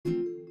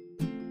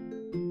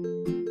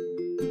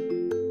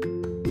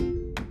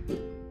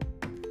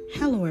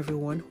Hello,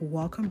 everyone.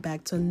 Welcome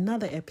back to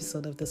another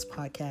episode of this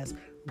podcast,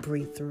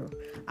 Breathe Through.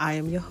 I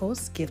am your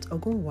host, Gift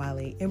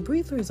Ogunwale, and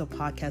Breathe Through is a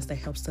podcast that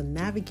helps to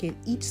navigate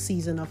each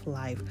season of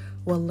life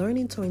while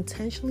learning to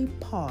intentionally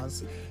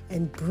pause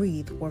and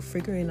breathe while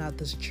figuring out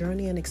this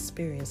journey and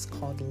experience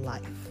called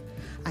life.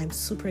 I'm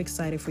super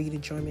excited for you to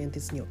join me in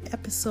this new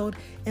episode,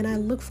 and I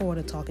look forward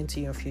to talking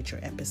to you in future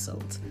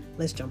episodes.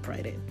 Let's jump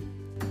right in.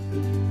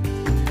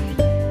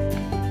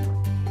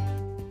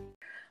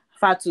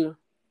 Fatu,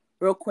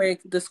 real quick,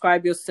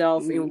 describe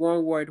yourself in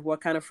one word. What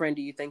kind of friend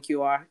do you think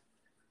you are?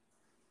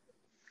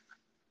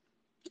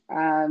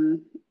 I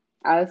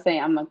would say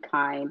I'm a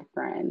kind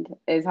friend.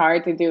 It's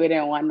hard to do it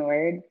in one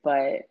word,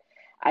 but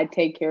I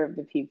take care of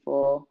the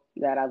people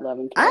that I love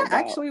and care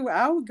about.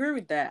 I would agree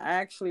with that. I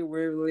actually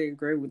really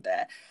agree with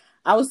that.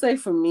 I would say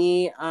for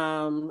me,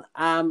 I'm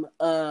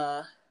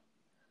a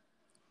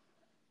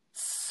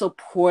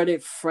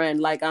supportive friend.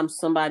 Like I'm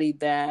somebody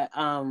that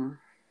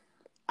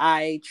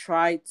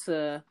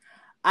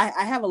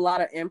I have a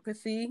lot of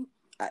empathy.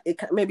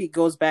 It maybe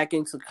goes back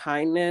into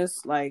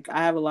kindness. Like I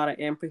have a lot of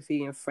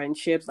empathy in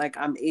friendships. Like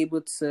I'm able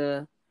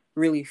to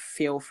really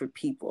feel for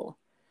people.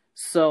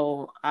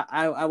 So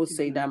I would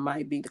say that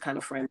might be the kind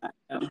of friend I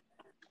am.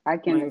 I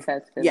can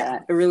attest to that. Yeah,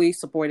 really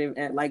supportive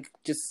and like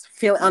just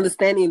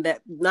understanding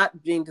that,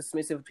 not being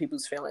dismissive of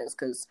people's feelings,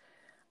 because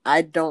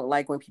I don't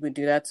like when people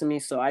do that to me.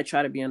 So I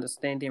try to be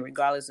understanding,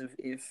 regardless of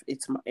if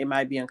it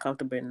might be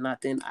uncomfortable and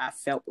nothing I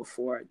felt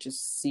before.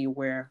 Just see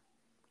where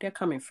they're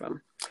coming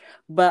from.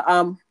 But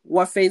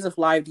what phase of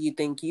life do you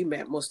think you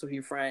met most of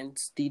your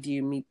friends? Did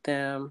you meet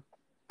them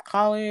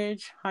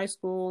college, high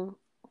school?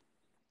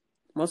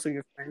 Most of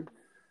your friends.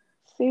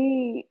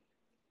 See,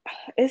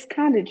 it's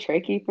kind of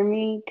tricky for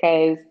me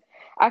because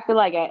I feel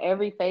like at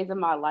every phase of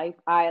my life,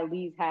 I at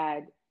least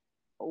had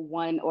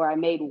one, or I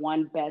made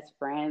one best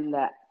friend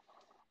that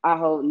I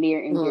hold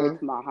near and dear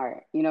to my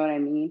heart. You know what I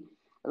mean?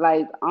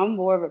 Like, I'm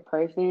more of a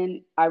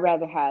person, I'd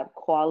rather have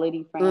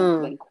quality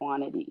friends than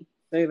quantity.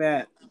 Say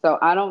that. So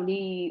I don't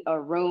need a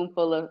room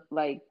full of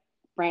like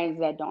friends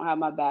that don't have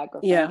my back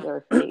or friends that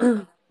are fake,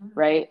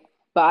 right?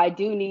 But I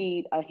do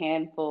need a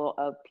handful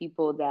of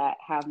people that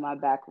have my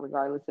back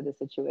regardless of the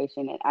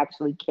situation and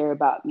actually care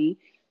about me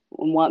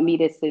and want me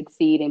to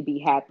succeed and be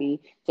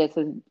happy just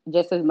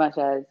as much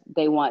as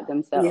they want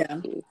themselves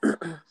to.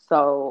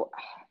 So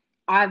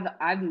I've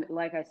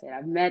like I said,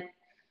 I've met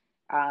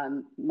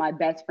my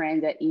best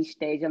friends at each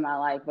stage of my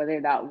life, whether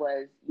that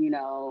was,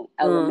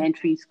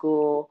 elementary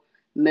school,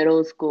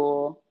 middle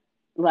school,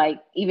 like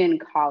even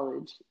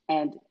college.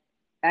 And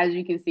as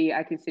you can see,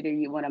 I consider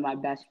you one of my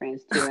best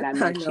friends too, and I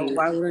met you.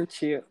 Why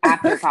wouldn't you?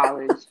 After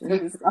college.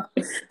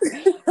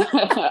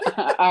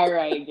 All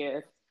right,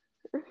 Gift.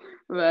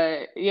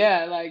 But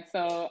yeah, like,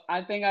 so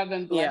I think I've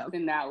been blessed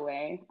in that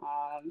way.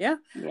 Yeah.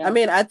 I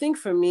mean, I think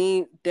for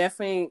me,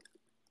 definitely,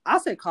 I'll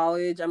say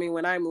college. I mean,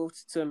 when I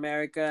moved to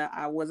America,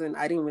 I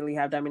didn't really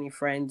have that many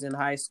friends in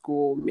high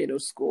school, middle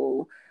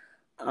school,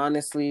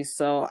 honestly.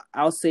 So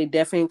I'll say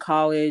definitely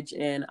college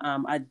and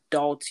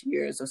adult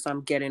years as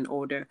I'm getting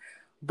older.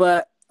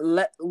 But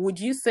would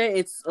you say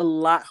it's a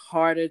lot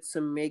harder to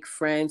make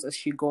friends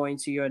as you go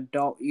into your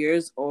adult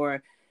years?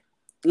 Or,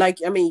 like,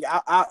 I mean,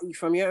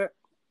 from your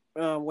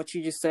what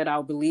you just said,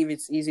 I believe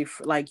it's easy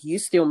like you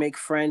still make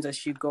friends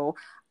as you go.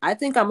 I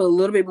think I'm a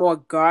little bit more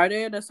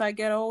guarded as I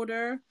get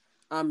older.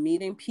 I'm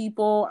meeting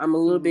people. I'm a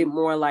little bit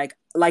more like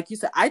you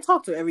said, I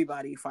talk to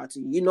everybody, Fatu.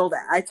 You know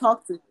that. I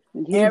talk to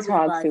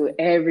talk to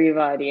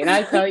everybody, and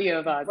I tell you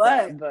about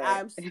that. But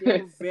I'm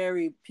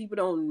still people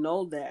don't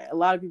know that. A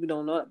lot of people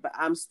don't know it, but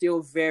I'm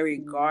still very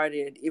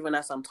guarded, even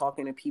as I'm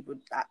talking to people.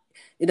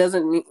 It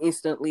doesn't mean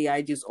instantly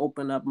I just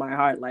open up my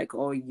heart like,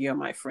 oh, you're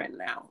my friend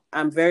now.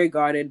 I'm very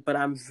guarded, but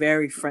I'm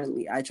very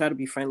friendly. I try to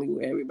be friendly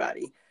with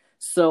everybody.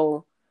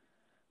 So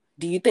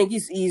do you think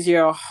it's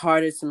easier or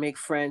harder to make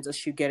friends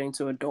as you get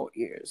into adult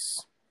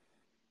years?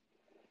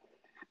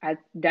 I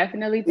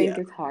definitely think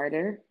it's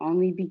harder,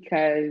 only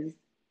because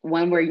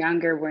when we're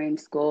younger, we're in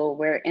school,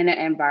 we're in an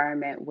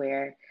environment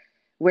where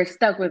we're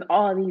stuck with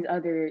all these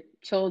other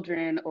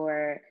children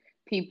or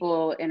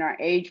people in our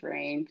age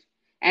range.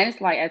 And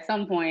it's like at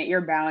some point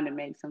you're bound to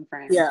make some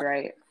friends,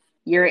 right?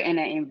 You're in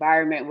an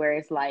environment where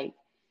it's like,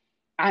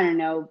 I don't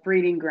know,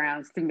 breeding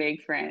grounds to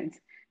make friends.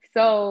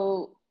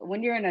 So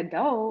when you're an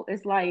adult,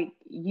 it's like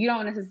you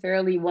don't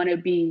necessarily want to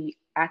be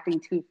acting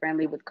too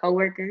friendly with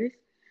coworkers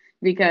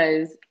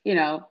because,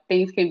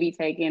 things can be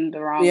taken the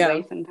wrong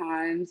way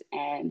sometimes.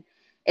 And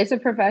it's a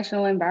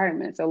professional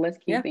environment. So let's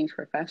keep things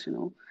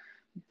professional.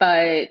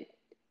 But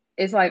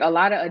it's like a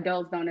lot of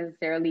adults don't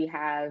necessarily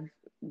have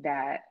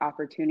that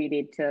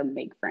opportunity to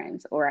make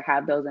friends or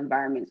have those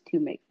environments to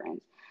make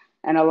friends.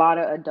 And a lot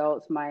of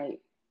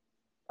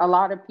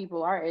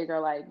people our age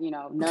are like,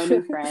 no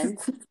new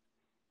friends.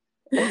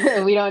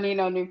 We don't need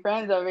no new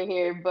friends over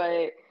here.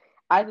 But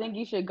I think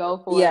you should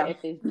go for it if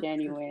it's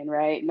genuine,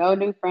 right? No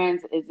new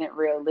friends isn't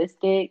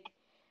realistic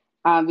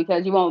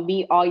because you won't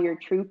meet all your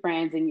true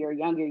friends in your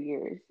younger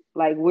years.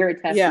 Like, we're a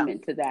Yeah.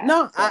 testament to that.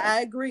 No, So,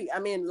 I agree. I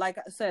mean, like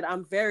I said,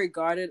 I'm very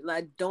guarded and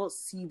I don't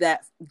see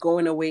that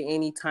going away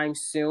anytime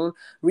soon.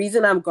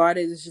 Reason I'm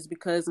guarded is just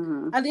because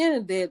mm-hmm. at the end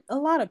of the day, a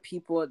lot of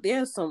people,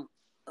 there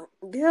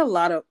are a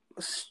lot of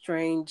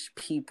strange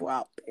people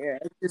out there.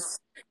 It's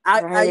just,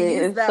 I Right.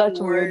 use It's that such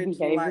weird word, like,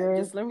 behavior.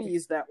 just let me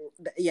use that.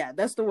 Yeah,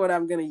 that's the word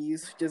I'm going to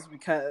use just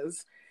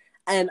because.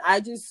 And I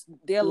just,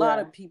 there are a lot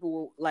Yeah. of people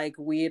with, like,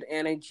 weird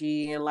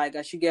energy, and like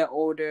as you get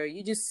older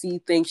you just see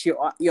things,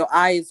 your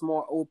eye is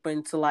more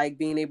open to like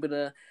being able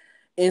to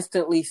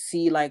instantly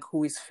see like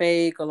who is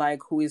fake or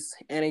like who is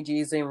energy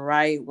isn't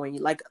right. When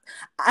you like,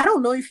 I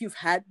don't know if you've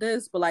had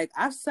this, but like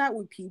I've sat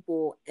with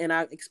people and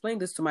I explain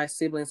this to my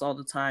siblings all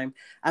the time.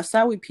 I've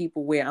sat with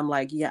people where I'm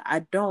like, yeah, I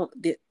don't,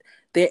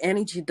 their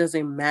energy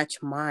doesn't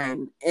match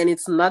mine, and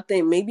it's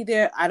nothing, maybe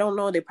they're, I don't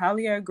know, they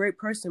probably are a great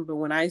person, but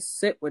when I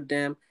sit with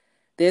them,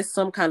 there's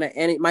some kind of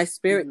energy, my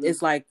spirit Mm-hmm.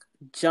 is like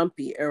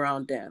jumpy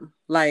around them,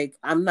 like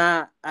I'm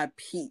not at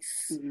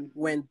peace Mm-hmm.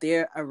 when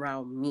they're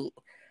around me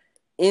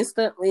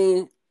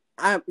instantly.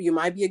 You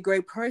might be a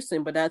great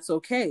person, but that's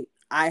okay.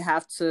 I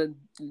have to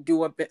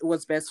do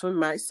what's best for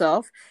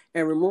myself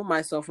and remove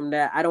myself from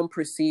that. I don't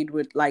proceed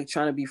with like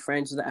trying to be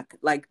friends with that,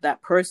 like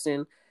that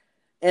person.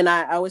 And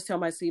I always tell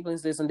my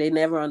siblings this, and they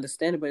never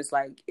understand it. But it's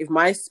like, if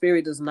my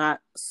spirit does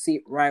not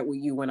sit right with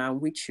you when I'm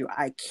with you,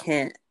 I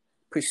can't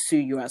pursue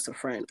you as a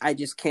friend. I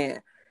just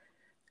can't.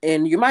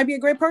 And you might be a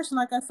great person,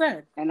 like I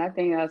said. And I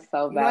think that's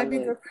so You might be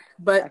valid. good,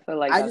 but I feel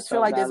like I that's just feel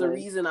so like there's a valid.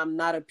 reason I'm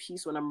not at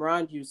peace when I'm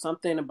around you.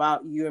 Something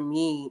about you and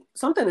me,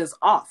 something is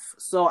off.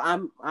 So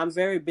I'm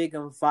very big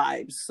on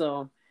vibes.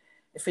 So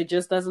if it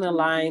just doesn't Mm-hmm.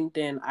 align,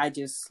 then I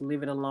just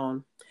leave it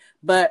alone.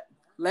 But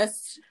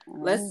let's All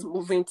let's right.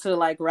 move into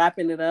like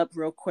wrapping it up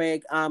real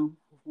quick.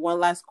 One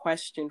last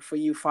question for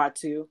you,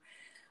 Fatu.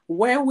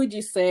 Where would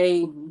you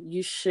say Mm-hmm.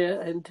 you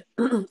should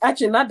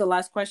actually, not the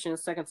last question,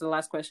 second to the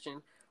last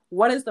question.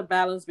 What is the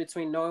balance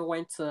between knowing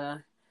when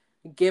to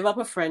give up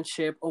a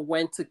friendship or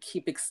when to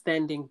keep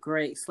extending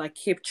grace, like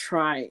keep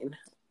trying,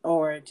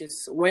 or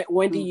just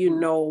when do you Mm-hmm.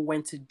 know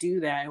when to do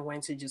that and when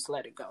to just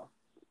let it go?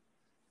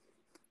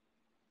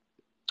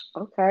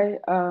 Okay.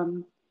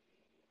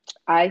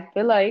 I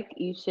feel like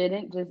you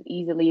shouldn't just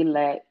easily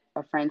let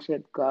a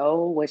friendship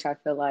go, which I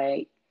feel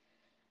like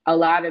a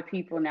lot of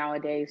people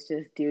nowadays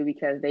just do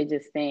because they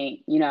just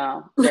think,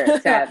 they're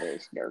a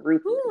savage, they're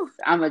ruthless.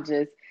 I'm going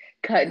to just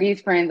cut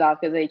these friends off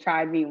because they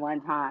tried me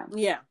one time,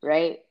 Yeah.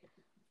 right?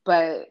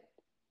 But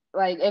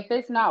like, if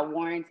it's not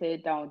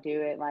warranted, don't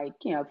do it. Like,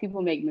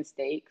 people make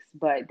mistakes,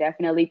 but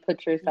definitely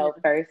put yourself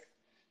Yeah. first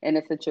in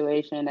a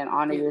situation and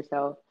honor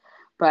yourself.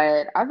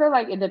 But I feel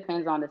like it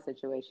depends on the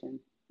situation.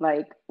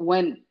 Like,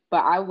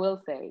 but I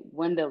will say,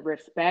 when the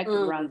respect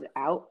Mm, runs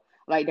out,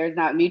 like there's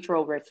not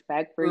mutual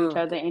respect for each mm.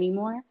 other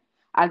anymore,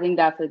 I think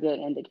that's a good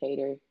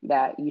indicator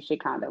that you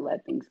should kind of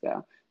let things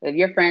go. If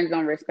your friends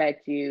don't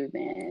respect you,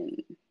 then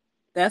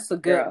That's a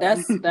good.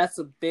 girl. That's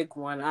a big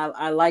one.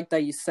 I like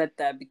that you said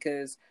that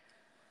because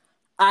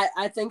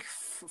I think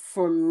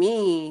for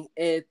me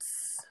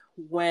it's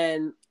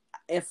when,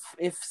 if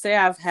say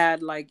I've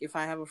had, like, if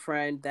I have a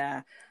friend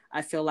that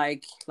I feel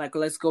like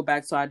let's go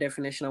back to our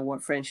definition of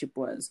what friendship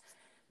was.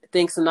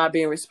 Things are not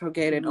being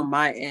reciprocated Mm-hmm. on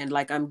my end.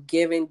 Like I'm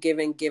giving,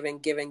 and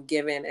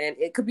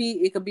it could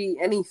be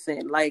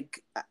anything.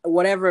 Like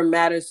whatever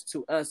matters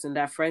to us in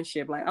that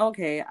friendship. Like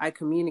okay, I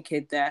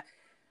communicate that.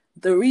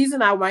 The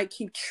reason I might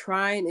keep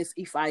trying is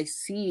if I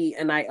see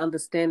and I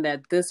understand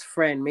that this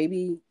friend,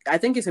 maybe I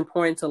think it's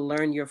important to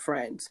learn your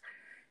friends.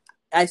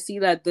 I see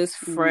that this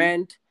Mm-hmm.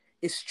 friend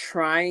is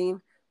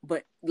trying,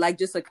 but like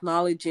just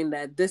acknowledging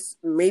that this,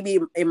 maybe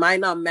it might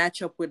not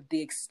match up with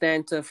the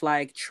extent of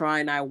like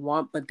trying I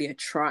want, but they're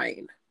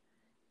trying,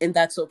 and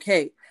that's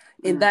okay.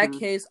 In that Mm-hmm.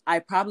 case, I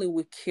probably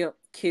would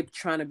keep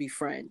trying to be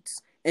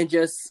friends and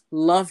just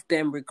love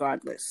them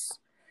regardless.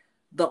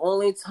 The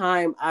only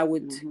time I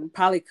would Mm-hmm.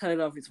 probably cut it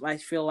off is if I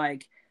feel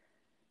like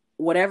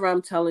whatever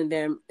I'm telling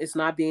them is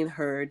not being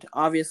heard.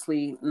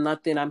 Obviously,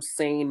 nothing I'm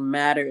saying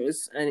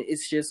matters, and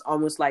it's just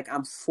almost like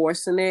I'm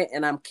forcing it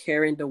and I'm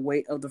carrying the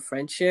weight of the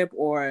friendship,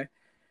 or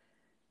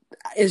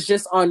it's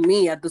just on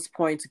me at this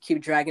point to keep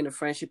dragging the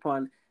friendship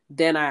on.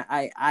 Then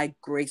I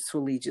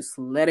gracefully just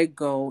let it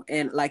go.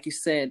 And like you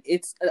said,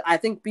 I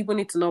think people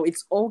need to know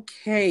it's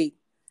okay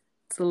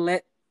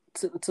to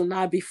to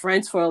not be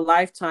friends for a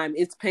lifetime.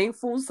 It's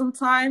painful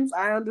sometimes,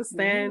 I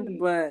understand, Right.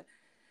 but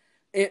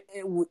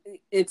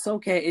it's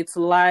okay. It's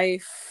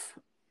life.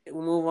 We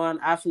move on.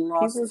 I've People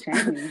lost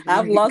change.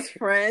 I've lost Like,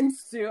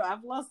 friends too.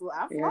 I've lost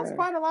yeah.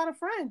 quite a lot of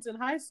friends in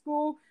high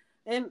school,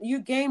 and you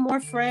gain more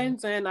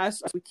friends, and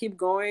as we keep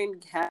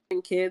going,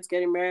 having kids,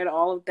 getting married,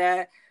 all of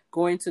that,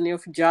 going to new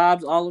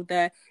jobs, all of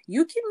that,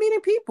 you keep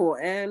meeting people,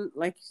 and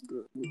like,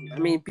 I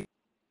mean, be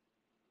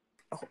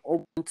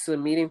open to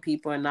meeting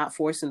people and not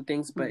forcing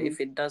things. But Mm-hmm. if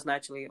it does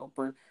naturally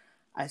open,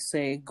 I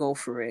say go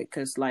for it.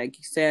 Because, like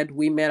you said,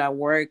 we met at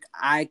work.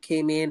 I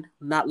came in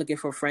not looking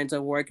for friends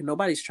at work.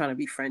 Nobody's trying to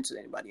be friends with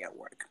anybody at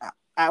work.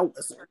 I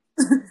wasn't.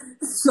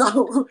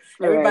 So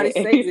everybody Right.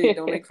 says it,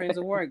 don't make friends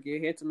at work. You're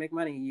here to make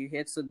money. You're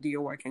here to do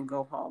your work and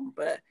go home.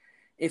 But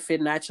if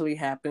it naturally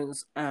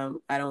happens, I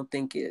don't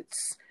think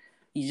it's,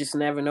 you just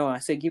never know. I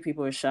say give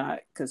people a shot,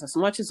 because as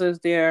much as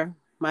there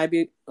might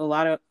be a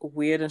lot of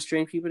weird and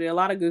strange people, there are a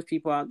lot of good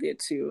people out there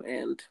too.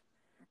 And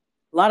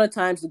a lot of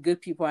times the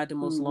good people are the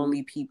most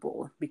lonely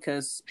people,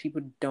 because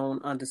people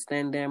don't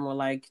understand them, or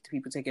like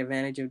people take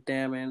advantage of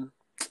them and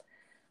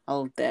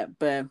all of that.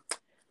 But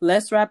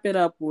let's wrap it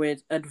up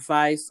with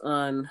advice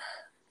on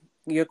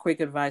your quick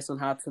advice on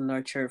how to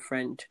nurture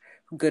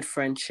good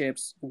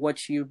friendships,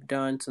 what you've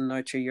done to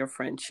nurture your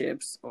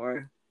friendships,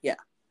 or yeah,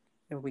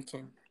 if we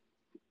can.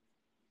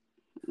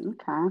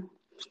 Okay.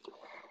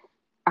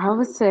 I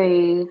would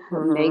say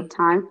Mm-hmm. make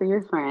time for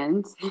your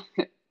friends.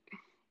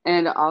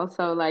 And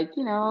also, like,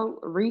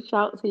 reach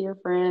out to your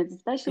friends, Yeah.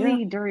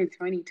 especially during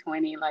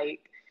 2020.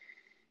 Like,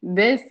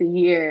 this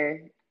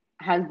year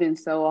has been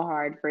so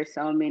hard for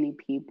so many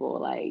people.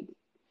 Like,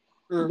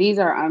 Mm. these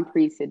are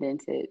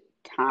unprecedented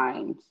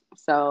times.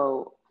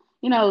 So,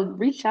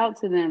 reach out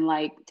to them.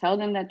 Like, tell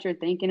them that you're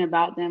thinking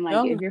about them. Like,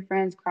 Oh, if your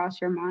friends cross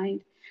your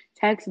mind,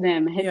 text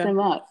them, hit yeah. them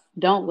up.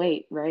 Don't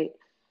wait, right?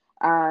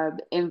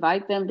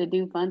 Invite them to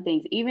do fun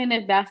things, even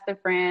if that's the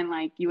friend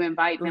like you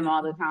invite them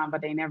all Mm-hmm. the time but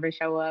they never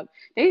show up.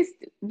 They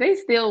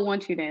still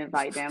want you to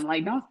invite them.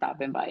 Like, don't stop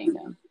inviting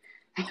them.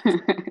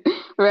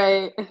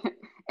 Right.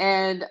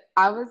 And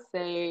I would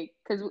say,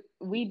 because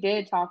we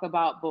did talk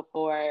about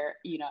before,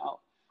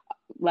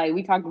 like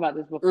we talked about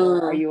this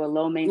before, are Mm. you a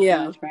low Yeah.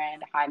 maintenance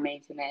friend, high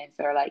maintenance,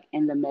 or like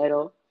in the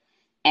middle?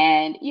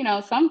 And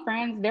some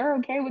friends, they're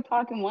okay with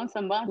talking once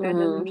a month. That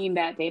doesn't Mm-hmm. mean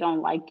that they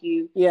don't like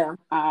you Yeah.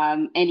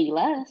 any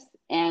less.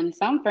 And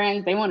some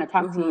friends, they want to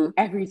talk to Mm-hmm. you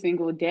every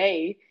single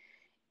day.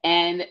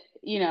 And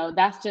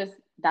that's just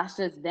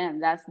them.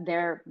 That's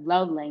their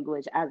love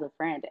language as a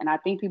friend. And I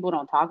think people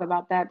don't talk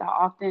about that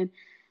often.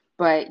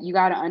 But you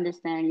got to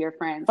understand your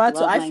friends'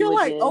 Fatu, love I feel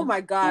like, oh languages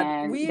my God,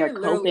 and their we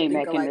literally coping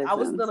think alike. I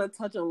was mechanisms. gonna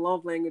touch on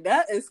love language.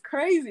 That is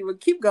crazy,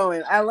 but keep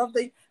going. I love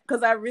that,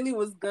 because I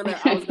was gonna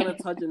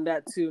touch on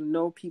that too.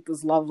 Know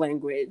people's love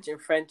language and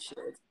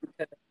friendships.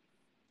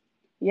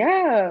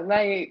 Yeah,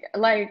 like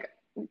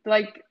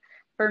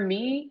for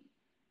me,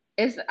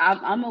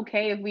 I'm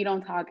okay if we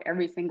don't talk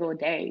every single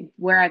day.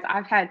 Whereas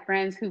I've had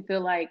friends who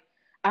feel like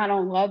I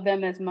don't love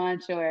them as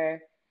much,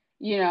 or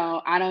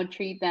I don't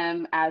treat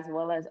them as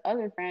well as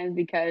other friends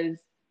because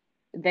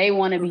they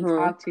want to be Mm-hmm.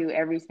 talked to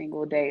every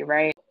single day,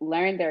 right?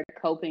 Learn their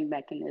coping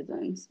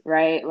mechanisms,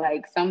 right?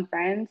 Like some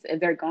friends, if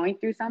they're going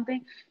through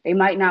something, they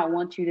might not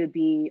want you to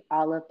be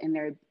all up in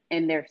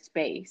their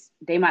space.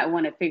 They might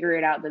want to figure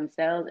it out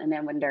themselves, and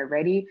then when they're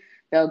ready,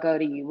 they'll go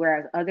to you.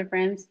 Whereas other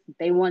friends,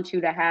 they want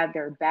you to have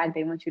their back.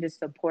 They want you to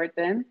support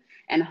them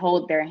and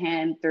hold their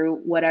hand through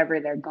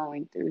whatever they're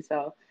going through.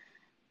 So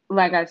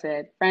like I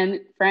said,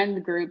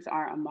 friend groups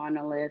aren't a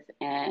monolith,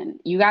 and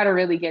you got to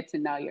really get to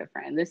know your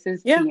friend. This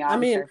is Yeah, I beyond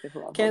mean, surface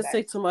level, can't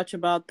say guys. too much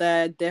about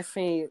that.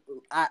 Definitely,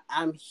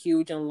 I'm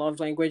huge on love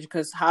language,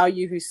 because how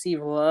you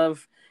receive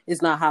love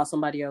is not how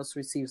somebody else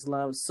receives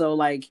love. So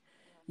like,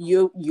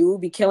 you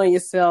be killing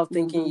yourself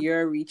thinking Hmm.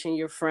 you're reaching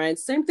your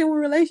friends. Same thing with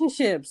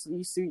relationships.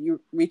 You see,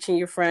 you reaching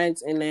your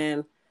friends, and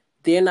then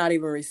they're not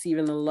even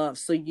receiving the love.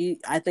 So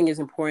I think it's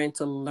important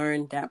to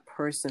learn that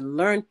person,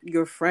 learn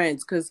your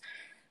friends, because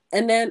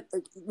and then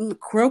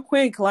real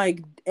quick, like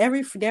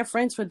they're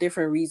friends for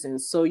different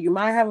reasons. So you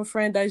might have a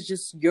friend that's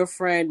just your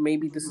friend.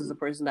 Maybe this is Hmm. a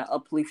person that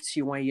uplifts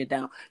you when you're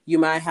down. You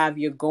might have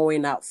your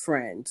going out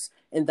friends,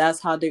 and that's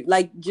how they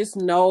like. Just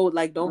know,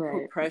 like, don't put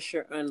Right.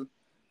 pressure on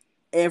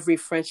every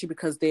friendship,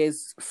 because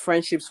there's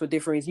friendships for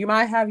different reasons. You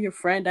might have your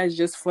friend that's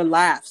just for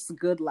laughs,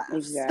 good laughs,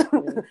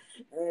 Exactly.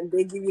 and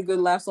they give you good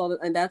laughs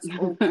and that's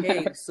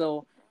okay.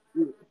 So,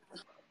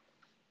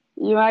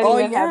 You might oh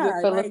even have your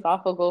yeah, like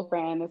philosophical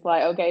friend. It's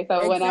like, okay,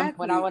 so when I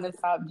exactly, want to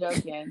stop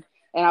joking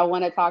and I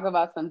want to talk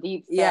about some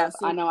deep yeah. stuff,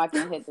 I So know I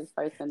can hit this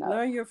person up.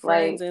 learn your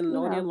friends Like, and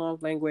know their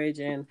love language,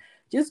 and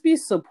just be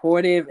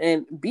supportive,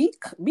 and be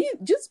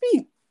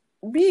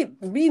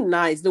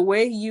nice. The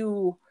way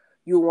you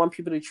want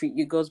people to treat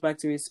you goes back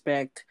to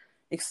respect.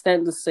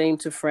 Extend the same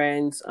to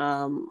friends.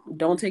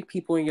 Don't take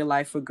people in your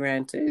life for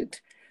granted.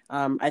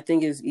 I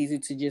think it's easy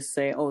to just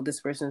say, oh, this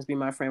person's been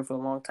my friend for a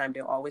long time,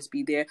 they'll always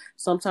be there.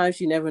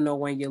 Sometimes you never know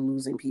when you're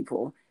losing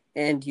people,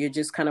 and you're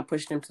just kind of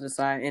pushing them to the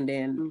side, and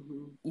then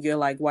mm-hmm. you're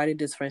like, why did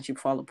this friendship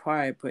fall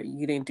apart? But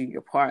you didn't do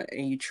your part,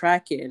 and you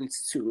track it, and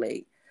it's too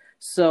late.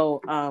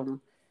 So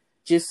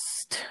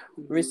just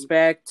Mm-hmm.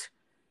 respect,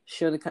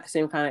 show the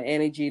same kind of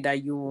energy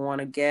that you want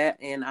to get.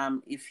 And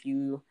if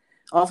you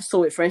also,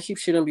 with friendship,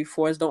 shouldn't be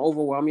forced. Don't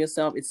overwhelm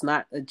yourself. It's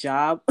not a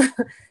job.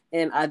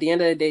 And at the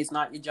end of the day, it's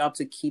not your job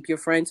to keep your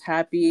friends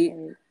happy.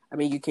 Right. I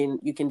mean, you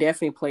can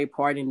definitely play a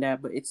part in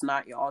that, but it's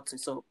not your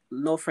ultimate. So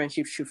no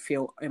friendship should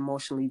feel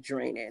emotionally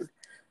draining.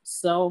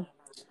 So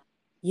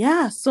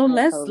Yeah, so I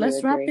let's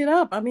totally wrap agree. it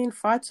up. I mean,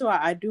 Fatu,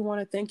 I do want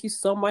to thank you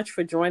so much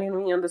for joining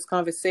me on this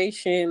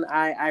conversation.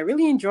 I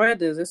really enjoyed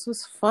this. This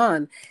was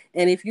fun.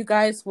 And if you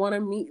guys want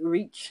to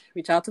reach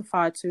out to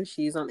Fatu.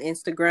 She's on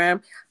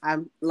Instagram.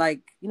 I'm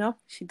like,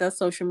 she does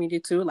social media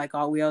too, like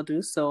all we all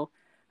do. So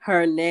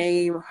her at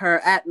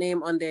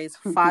name on there is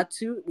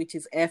Fatu, which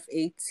is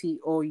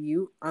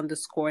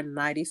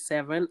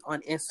FATOU_97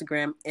 on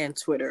Instagram and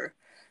Twitter.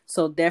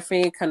 So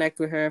definitely connect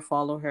with her,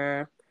 follow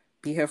her,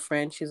 be her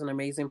friend. She's an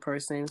amazing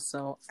person.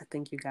 So I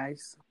think you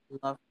guys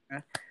love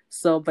her.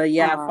 So, but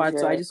yeah, Oh,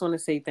 Fatu, I good. just want to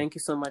say thank you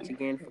so much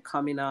again for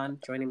coming on,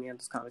 joining me on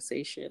this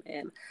conversation.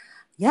 And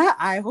yeah,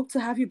 I hope to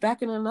have you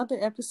back in another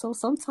episode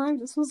sometime.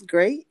 This was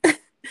great.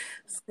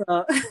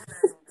 So,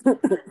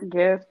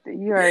 Gift,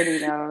 you already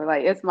know.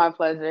 Like, it's my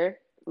pleasure.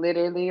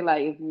 Literally,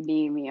 like, if you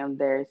need me, I'm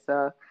there.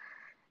 So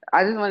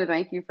I just want to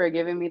thank you for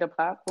giving me the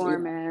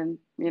platform and,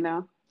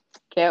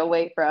 can't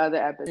wait for other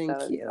thank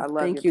episodes. you. I love your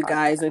Thank you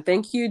guys. podcast. And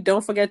thank you.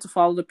 Don't forget to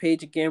follow the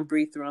page again,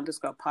 Breathe Through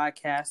 _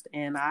 podcast.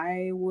 And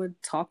I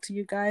would talk to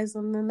you guys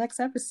on the next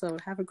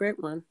episode. Have a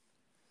great one.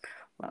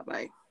 Bye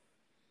bye.